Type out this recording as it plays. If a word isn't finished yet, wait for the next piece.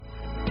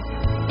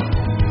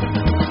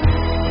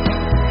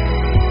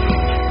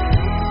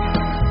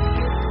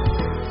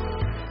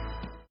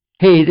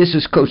Hey, this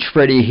is Coach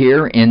Freddie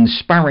here,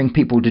 inspiring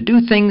people to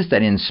do things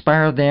that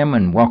inspire them,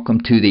 and welcome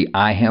to the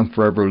iHemp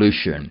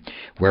Revolution,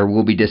 where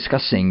we'll be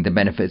discussing the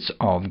benefits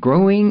of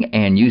growing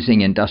and using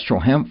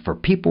industrial hemp for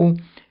people,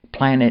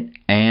 planet,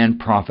 and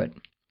profit.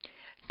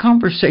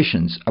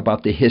 Conversations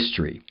about the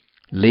history,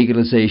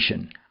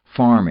 legalization,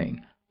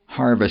 farming,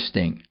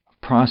 harvesting,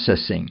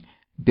 processing,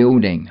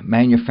 building,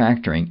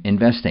 manufacturing,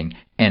 investing,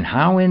 and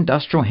how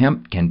industrial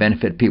hemp can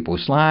benefit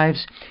people's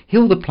lives,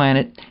 heal the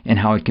planet, and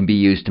how it can be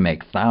used to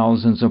make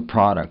thousands of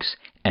products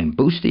and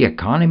boost the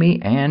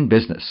economy and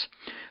business.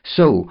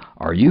 So,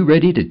 are you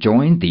ready to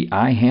join the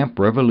iHemp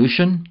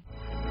revolution?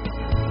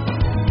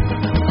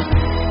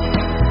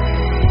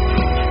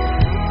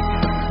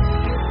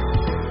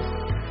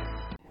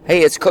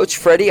 Hey, it's Coach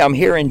Freddie. I'm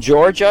here in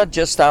Georgia,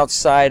 just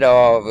outside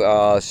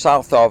of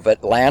south of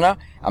Atlanta.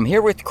 I'm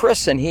here with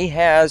Chris, and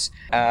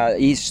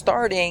he's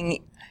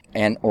starting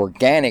an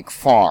organic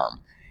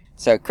farm.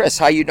 So, Chris,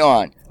 how you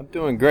doing? I'm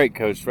doing great,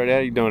 Coach Freddie. How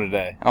you doing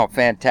today? Oh,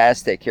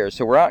 fantastic here.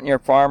 So we're out in your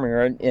farm.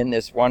 You're in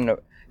this one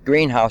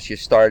greenhouse you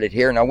started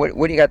here. Now, what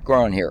do you got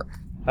growing here?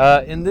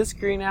 In this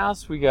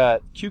greenhouse, we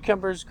got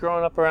cucumbers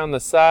growing up around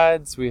the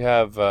sides. We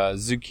have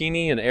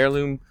zucchini, an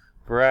heirloom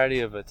variety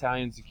of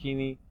Italian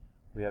zucchini.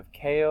 We have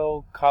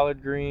kale,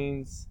 collard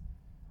greens.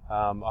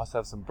 Also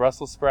have some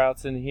Brussels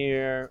sprouts in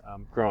here.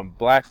 I'm growing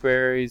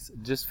blackberries.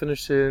 Just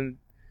finished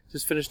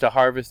a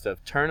harvest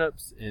of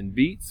turnips and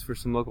beets for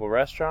some local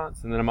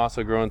restaurants, and then I'm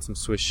also growing some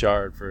Swiss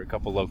chard for a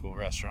couple local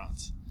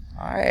restaurants.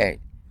 All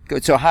right,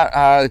 good.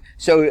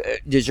 So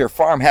does your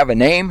farm have a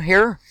name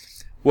here?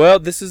 Well,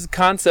 this is a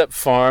concept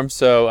farm,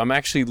 so I'm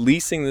actually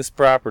leasing this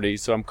property,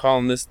 so I'm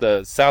calling this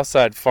the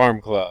Southside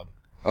Farm Club.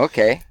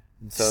 Okay,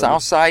 so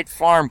Southside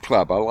Farm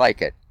Club. I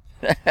like it.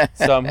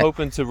 So I'm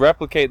hoping to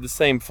replicate the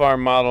same farm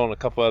model in a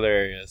couple other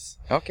areas.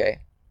 Okay.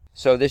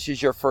 So this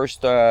is your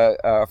first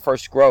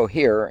grow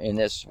here in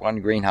this one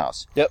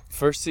greenhouse. Yep,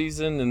 first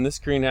season in this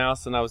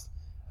greenhouse, and I was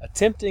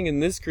attempting in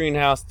this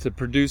greenhouse to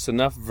produce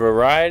enough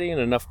variety and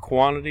enough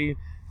quantity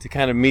to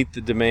kind of meet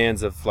the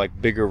demands of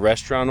like bigger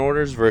restaurant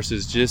orders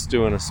versus just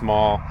doing a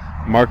small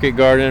market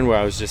garden where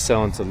I was just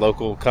selling to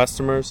local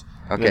customers.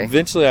 Okay. And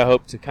eventually I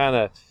hope to kind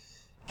of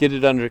get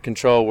it under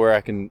control where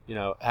I can,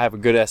 have a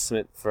good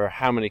estimate for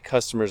how many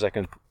customers I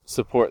can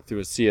support through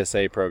a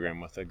CSA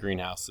program with a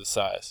greenhouse this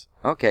size.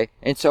 Okay,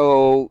 and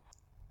so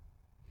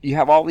you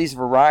have all these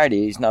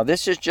varieties. Now,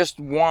 this is just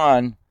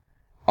one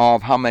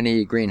of how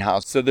many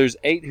greenhouses? So there's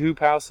 8 hoop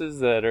houses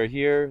that are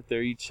here.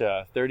 They're each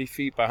 30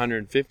 feet by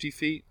 150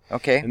 feet.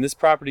 Okay. And this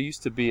property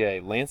used to be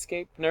a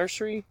landscape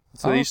nursery.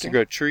 So they used to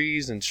grow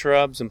trees and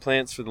shrubs and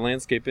plants for the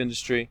landscape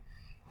industry.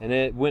 And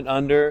it went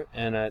under,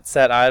 and it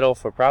sat idle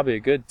for probably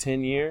a good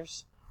 10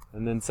 years.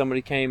 And then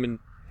somebody came and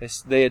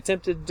they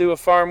attempted to do a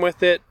farm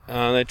with it.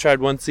 They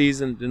tried one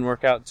season, didn't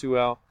work out too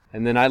well.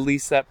 And then I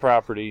leased that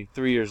property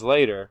 3 years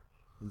later.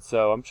 And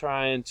so I'm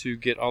trying to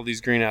get all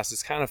these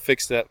greenhouses kind of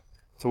fixed up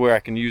to where I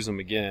can use them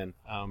again.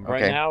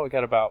 Right now, we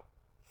got about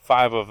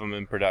 5 of them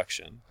in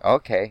production.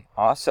 Okay,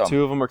 awesome.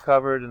 2 of them are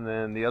covered, and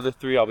then the other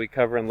 3 I'll be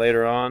covering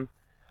later on.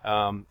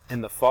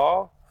 In the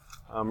fall,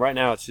 right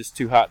now it's just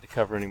too hot to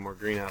cover any more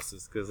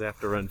greenhouses because I have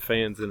to run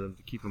fans in them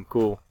to keep them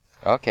cool.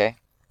 Okay.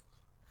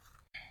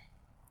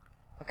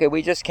 Okay,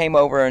 we just came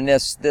over, and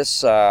this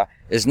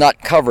is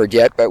not covered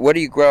yet, but what are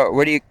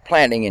you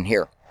planting in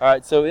here? All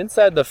right, so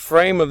inside the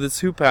frame of this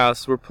hoop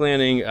house, we're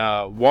planting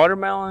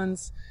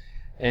watermelons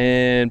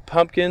and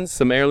pumpkins,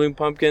 some heirloom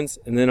pumpkins,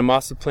 and then I'm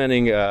also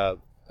planting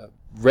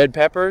red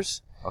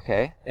peppers.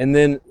 Okay. And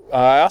then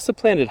I also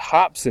planted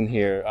hops in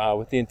here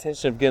with the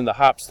intention of getting the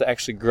hops to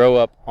actually grow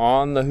up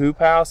on the hoop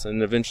house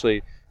and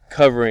eventually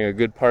covering a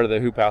good part of the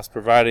hoop house,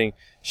 providing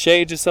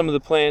shade to some of the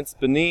plants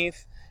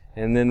beneath.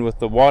 And then with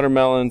the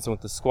watermelons and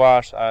with the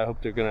squash, I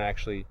hope they're going to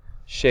actually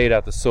shade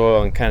out the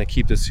soil and kind of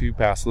keep this hoop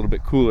house a little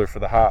bit cooler for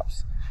the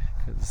hops.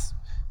 It's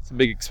a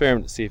big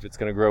experiment to see if it's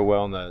going to grow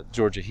well in the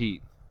Georgia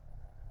heat.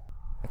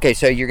 Okay,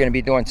 so you're going to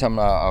be doing some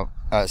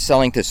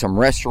selling to some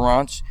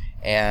restaurants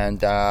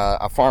and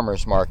a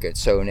farmer's market.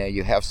 So now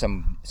you have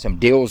some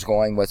deals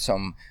going with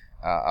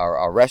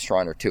a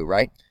restaurant or two,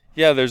 right?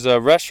 Yeah, there's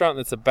a restaurant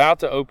that's about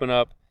to open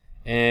up,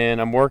 and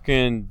I'm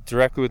working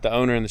directly with the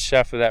owner and the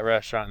chef of that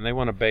restaurant, and they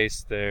want to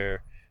base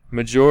their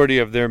majority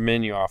of their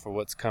menu off of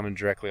what's coming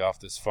directly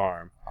off this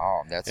farm.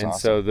 Oh, that's awesome. And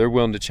so they're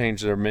willing to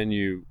change their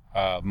menu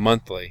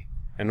monthly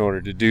in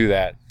order to do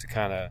that, to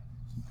kind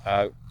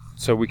of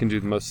so we can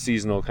do the most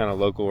seasonal kind of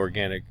local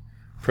organic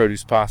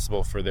produce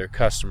possible for their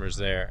customers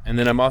there. And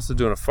then I'm also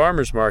doing a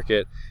farmer's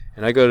market,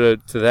 and I go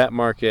to that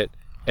market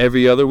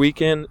every other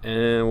weekend,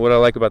 and what I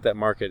like about that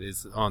market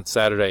is on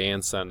Saturday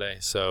and Sunday.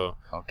 So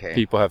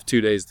people have 2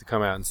 days to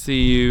come out and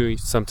see you.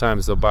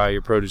 Sometimes they'll buy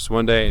your produce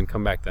one day and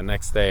come back the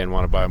next day and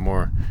want to buy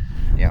more.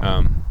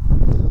 Yeah.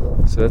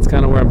 So that's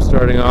kind of where I'm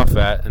starting off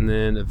at, and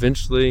then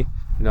eventually,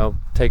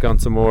 take on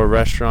some more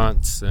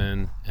restaurants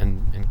and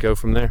go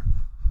from there.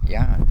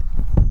 Yeah.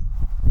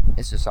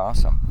 This is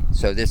awesome.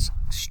 So this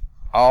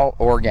all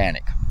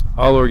organic.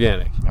 All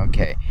organic.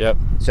 Okay. Yep.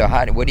 So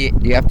what do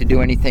you have to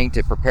do anything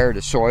to prepare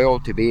the soil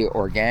to be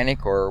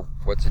organic, or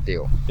what's the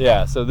deal?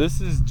 Yeah, so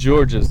this is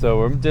Georgia, so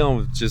we're dealing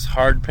with just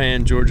hard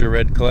pan Georgia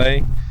red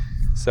clay.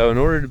 So in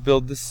order to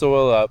build this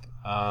soil up,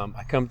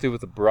 I come through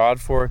with a broad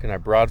fork, and I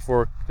broad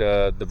fork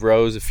the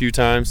rows a few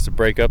times to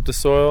break up the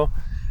soil,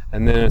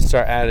 and then I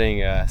start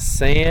adding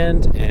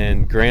sand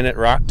and granite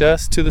rock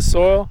dust to the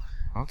soil.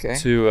 Okay.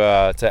 To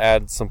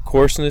add some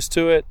coarseness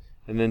to it,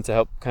 and then to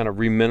help kind of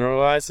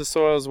remineralize the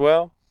soil as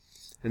well.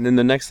 And then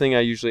the next thing I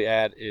usually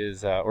add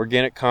is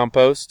organic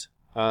compost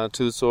to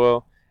the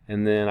soil,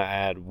 and then I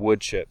add wood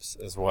chips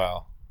as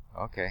well.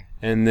 Okay.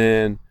 And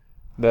then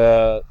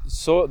the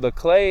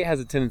clay has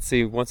a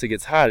tendency, once it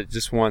gets hot, it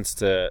just wants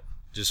to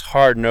just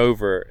harden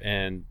over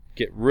and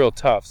get real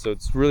tough. So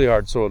it's really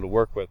hard soil to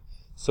work with.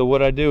 So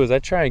what I do is I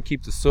try and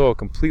keep the soil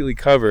completely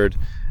covered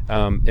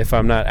if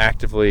I'm not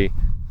actively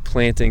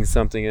planting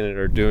something in it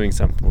or doing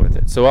something with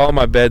it. So all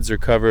my beds are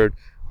covered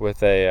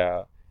with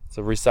it's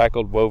a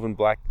recycled woven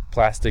black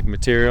plastic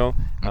material,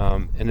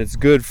 and it's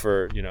good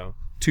for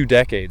 2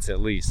 decades at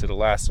least. It'll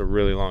last a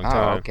really long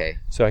time. Oh, okay.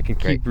 So I can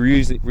keep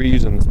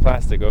reusing this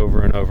plastic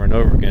over and over and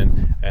over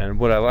again. And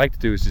what I like to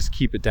do is just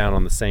keep it down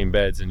on the same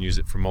beds and use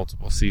it for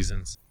multiple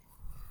seasons.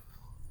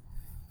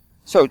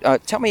 So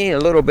tell me a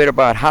little bit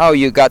about how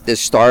you got this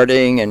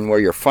starting and where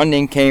your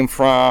funding came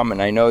from.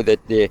 And I know that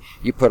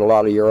you put a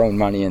lot of your own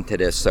money into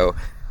this. So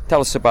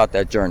tell us about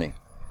that journey.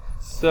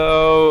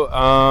 So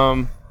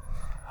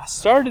I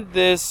started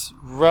this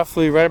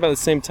roughly right about the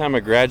same time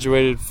I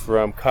graduated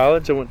from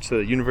college. I went to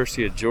the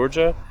University of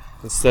Georgia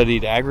and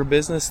studied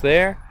agribusiness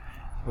there,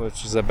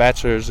 which is a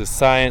bachelor's of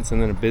science and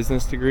then a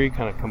business degree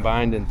kind of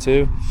combined in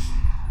two.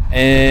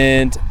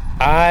 And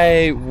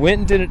I went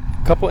and did a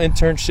couple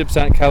internships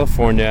out in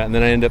California, and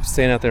then I ended up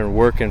staying out there and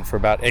working for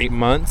about 8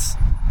 months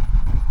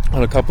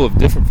on a couple of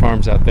different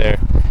farms out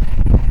there.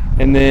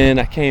 And then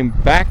I came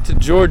back to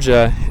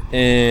Georgia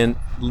and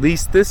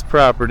leased this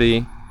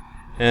property,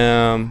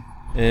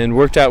 and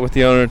worked out with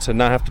the owner to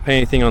not have to pay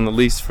anything on the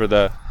lease for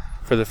the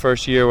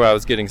first year where I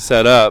was getting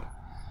set up.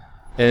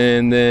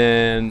 And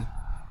then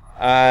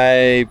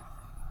I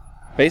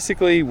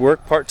basically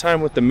work part-time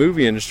with the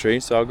movie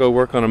industry, so I'll go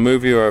work on a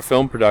movie or a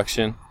film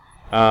production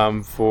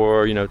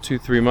for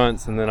 2-3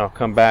 months, and then I'll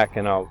come back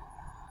and I'll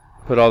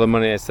put all the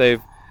money I save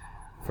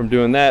from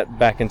doing that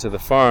back into the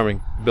farm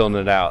and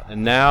building it out.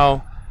 And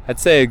now I'd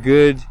say a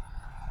good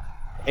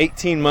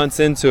 18 months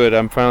into it,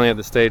 I'm finally at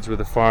the stage where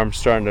the farm's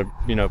starting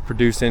to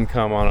produce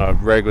income on a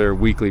regular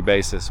weekly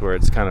basis, where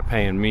it's kind of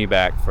paying me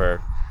back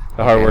for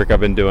the hard work I've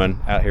been doing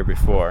out here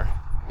before.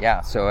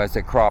 Yeah, so as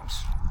the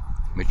crops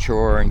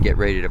mature and get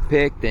ready to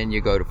pick, then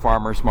you go to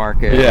farmers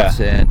markets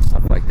and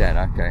stuff like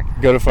that. Okay.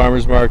 Go to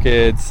farmers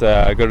markets,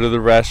 go to the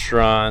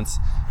restaurants,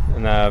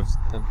 and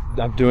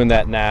I'm doing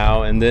that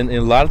now. And then a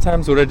lot of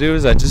times what I do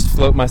is I just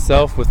float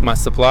myself with my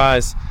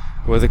supplies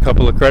with a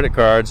couple of credit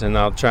cards, and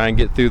I'll try and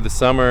get through the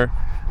summer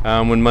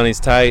when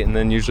money's tight, and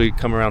then usually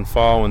come around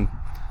fall when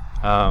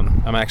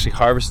I'm actually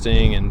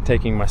harvesting and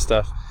taking my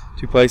stuff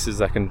to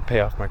places I can pay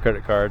off my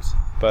credit cards.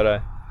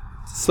 But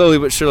slowly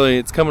but surely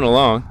it's coming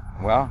along.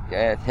 Well,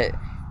 yeah,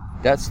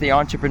 that's the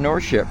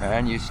entrepreneurship,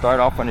 man. You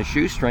start off on a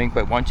shoestring,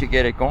 but once you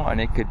get it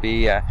going, it could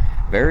be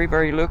very,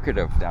 very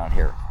lucrative down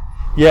here.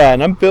 Yeah,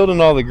 and I'm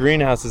building all the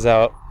greenhouses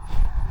out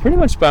pretty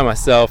much by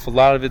myself. A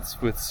lot of it's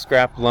with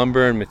scrap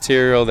lumber and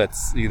material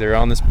that's either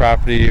on this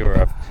property or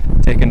I've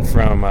taken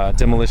from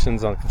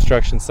demolitions on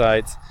construction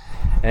sites.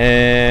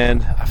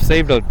 And I've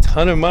saved a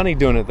ton of money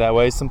doing it that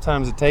way.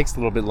 Sometimes it takes a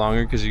little bit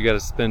longer because you got to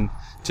spend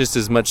just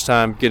as much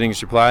time getting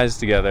supplies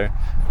together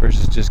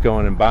versus just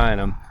going and buying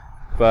them.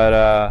 But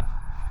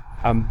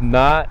I'm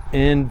not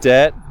in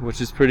debt, which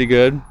is pretty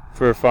good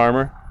for a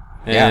farmer.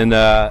 And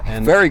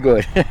very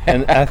good.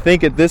 And I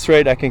think at this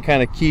rate I can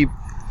keep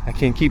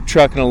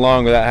trucking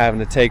along without having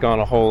to take on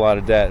a whole lot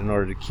of debt in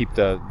order to keep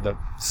the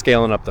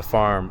scaling up the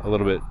farm a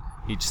little bit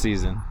each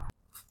season.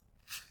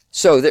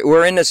 So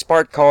we're in this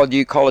part called,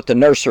 you call it the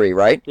nursery,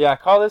 right? Yeah, I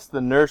call this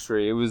the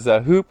nursery. It was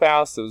a hoop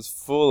house that was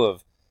full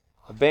of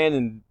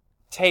abandoned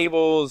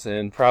tables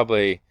and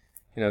probably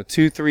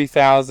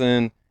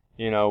 2,000-3,000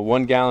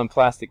 1-gallon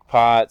plastic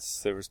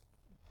pots. There was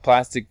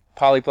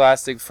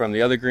polyplastic from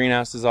the other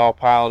greenhouses all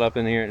piled up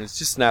in here, and it's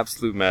just an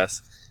absolute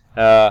mess.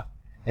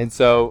 And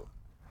so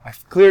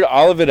I've cleared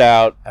all of it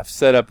out. I've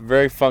set up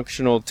very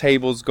functional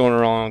tables going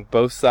along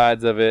both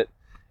sides of it,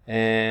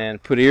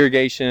 and put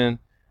irrigation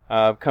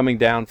coming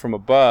down from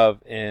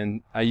above.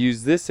 And I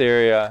use this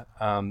area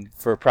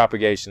for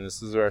propagation.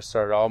 This is where I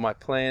started all my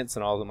plants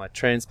and all of my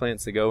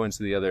transplants that go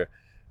into the other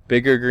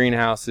bigger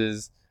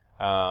greenhouses.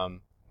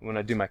 When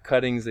I do my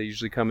cuttings, they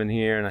usually come in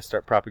here, and I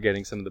start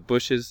propagating some of the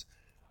bushes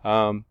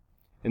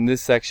in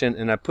this section.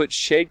 And I put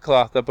shade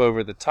cloth up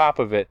over the top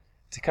of it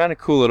to kind of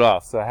cool it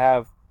off. So I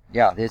have...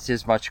 Yeah, this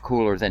is much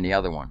cooler than the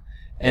other one.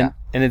 And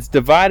it's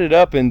divided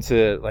up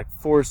into like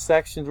 4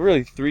 sections,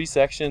 really 3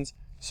 sections.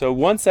 So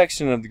one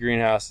section of the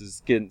greenhouse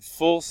is getting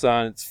full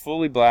sun, it's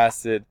fully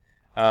blasted.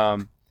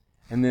 And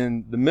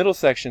then the middle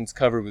section's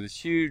covered with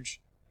this huge,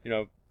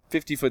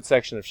 50-foot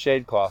section of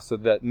shade cloth, so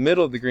that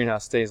middle of the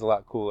greenhouse stays a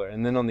lot cooler.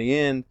 And then on the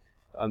end,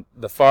 on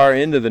the far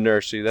end of the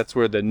nursery, that's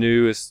where the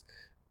newest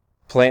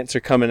plants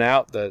are coming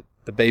out, the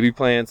baby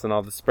plants and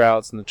all the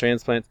sprouts and the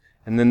transplants.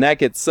 And then that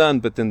gets sun,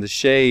 but then the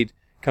shade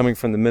coming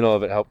from the middle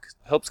of it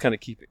helps kind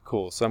of keep it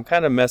cool. So I'm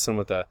kind of messing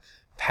with a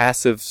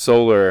passive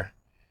solar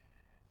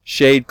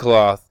shade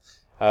cloth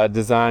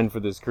designed for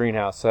this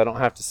greenhouse, so I don't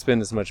have to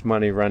spend as much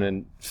money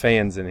running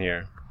fans in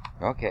here.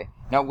 Okay.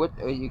 Now, what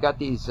you got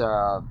these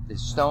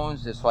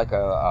stones? It's like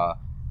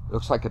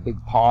looks like a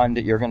big pond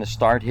that you're going to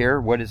start here.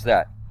 What is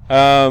that?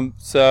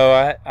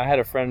 So I had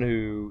a friend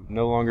who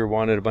no longer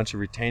wanted a bunch of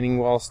retaining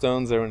wall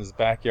stones that were in his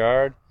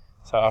backyard,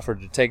 so I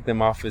offered to take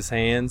them off his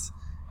hands.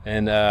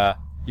 And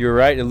you're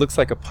right, it looks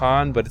like a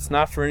pond, but it's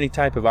not for any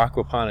type of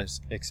aquaponics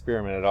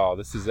experiment at all.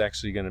 This is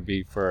actually going to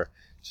be for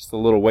just a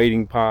little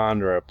wading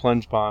pond or a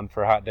plunge pond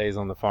for hot days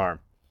on the farm.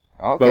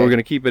 Okay. But we're going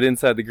to keep it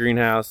inside the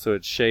greenhouse so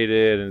it's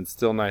shaded and it's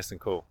still nice and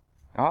cool.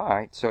 All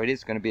right, so it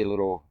is going to be a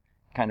little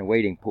kind of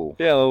wading pool.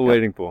 Yeah, a little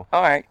wading pool.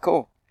 All right,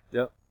 cool.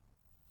 Yep.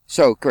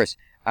 So, Chris,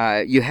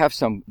 you have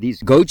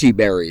these goji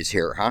berries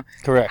here, huh?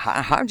 Correct.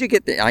 How'd you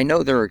get I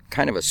know they're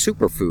kind of a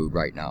superfood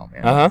right now.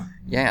 Uh-huh.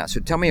 Yeah, so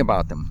tell me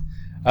about them.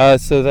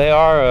 So they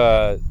are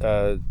a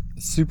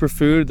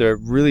superfood. They're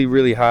really,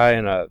 really high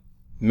in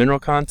mineral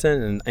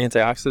content and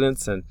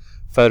antioxidants and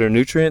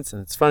phytonutrients.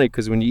 And it's funny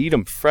because when you eat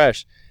them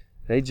fresh,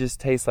 they just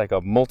taste like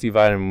a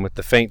multivitamin with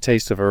the faint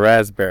taste of a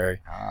raspberry.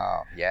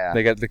 Oh, yeah.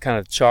 They got the kind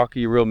of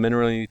chalky, real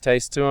mineral-y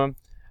taste to them.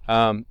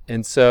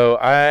 And so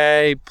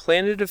I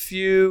planted a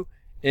few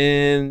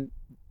in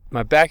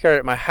my backyard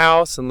at my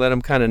house and let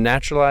them kind of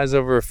naturalize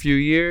over a few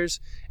years.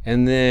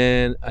 And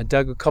then I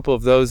dug a couple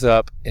of those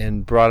up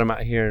and brought them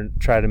out here and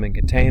tried them in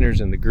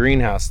containers in the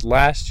greenhouse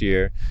last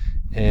year.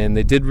 And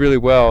they did really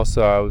well,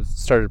 so I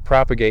started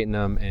propagating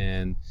them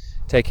and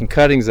taking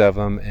cuttings of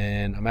them.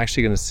 And I'm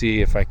actually going to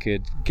see if I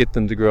could get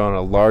them to grow on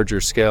a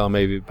larger scale,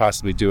 maybe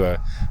possibly do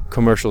a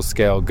commercial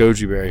scale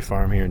goji berry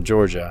farm here in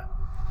Georgia.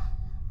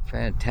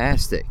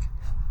 Fantastic.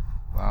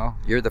 Well,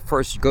 you're the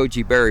first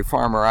goji berry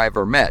farmer I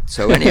ever met,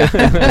 so anyhow.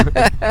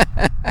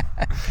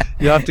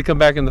 You'll have to come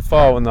back in the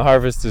fall when the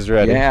harvest is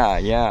ready.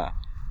 Yeah.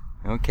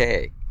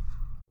 Okay.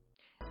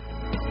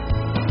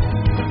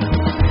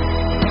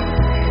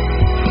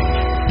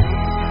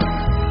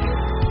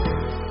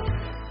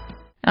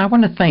 I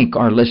want to thank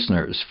our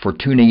listeners for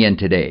tuning in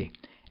today,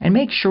 and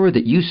make sure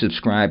that you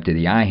subscribe to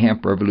the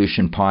iHemp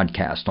Revolution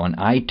podcast on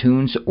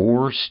iTunes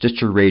or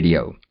Stitcher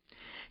Radio.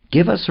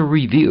 Give us a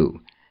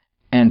review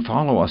and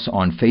follow us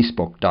on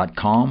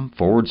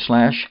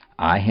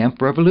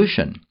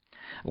Facebook.com/iHempRevolution.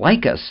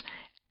 Like us,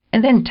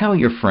 and then tell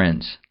your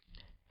friends.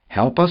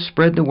 Help us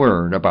spread the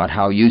word about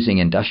how using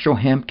industrial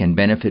hemp can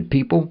benefit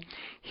people,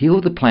 heal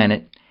the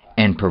planet,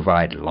 and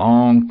provide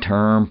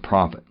long-term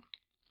profit.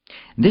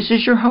 This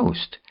is your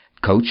host,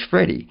 Coach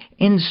Freddie,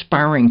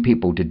 inspiring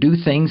people to do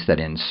things that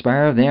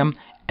inspire them,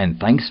 and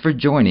thanks for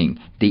joining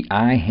the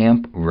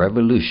iHemp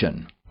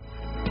Revolution.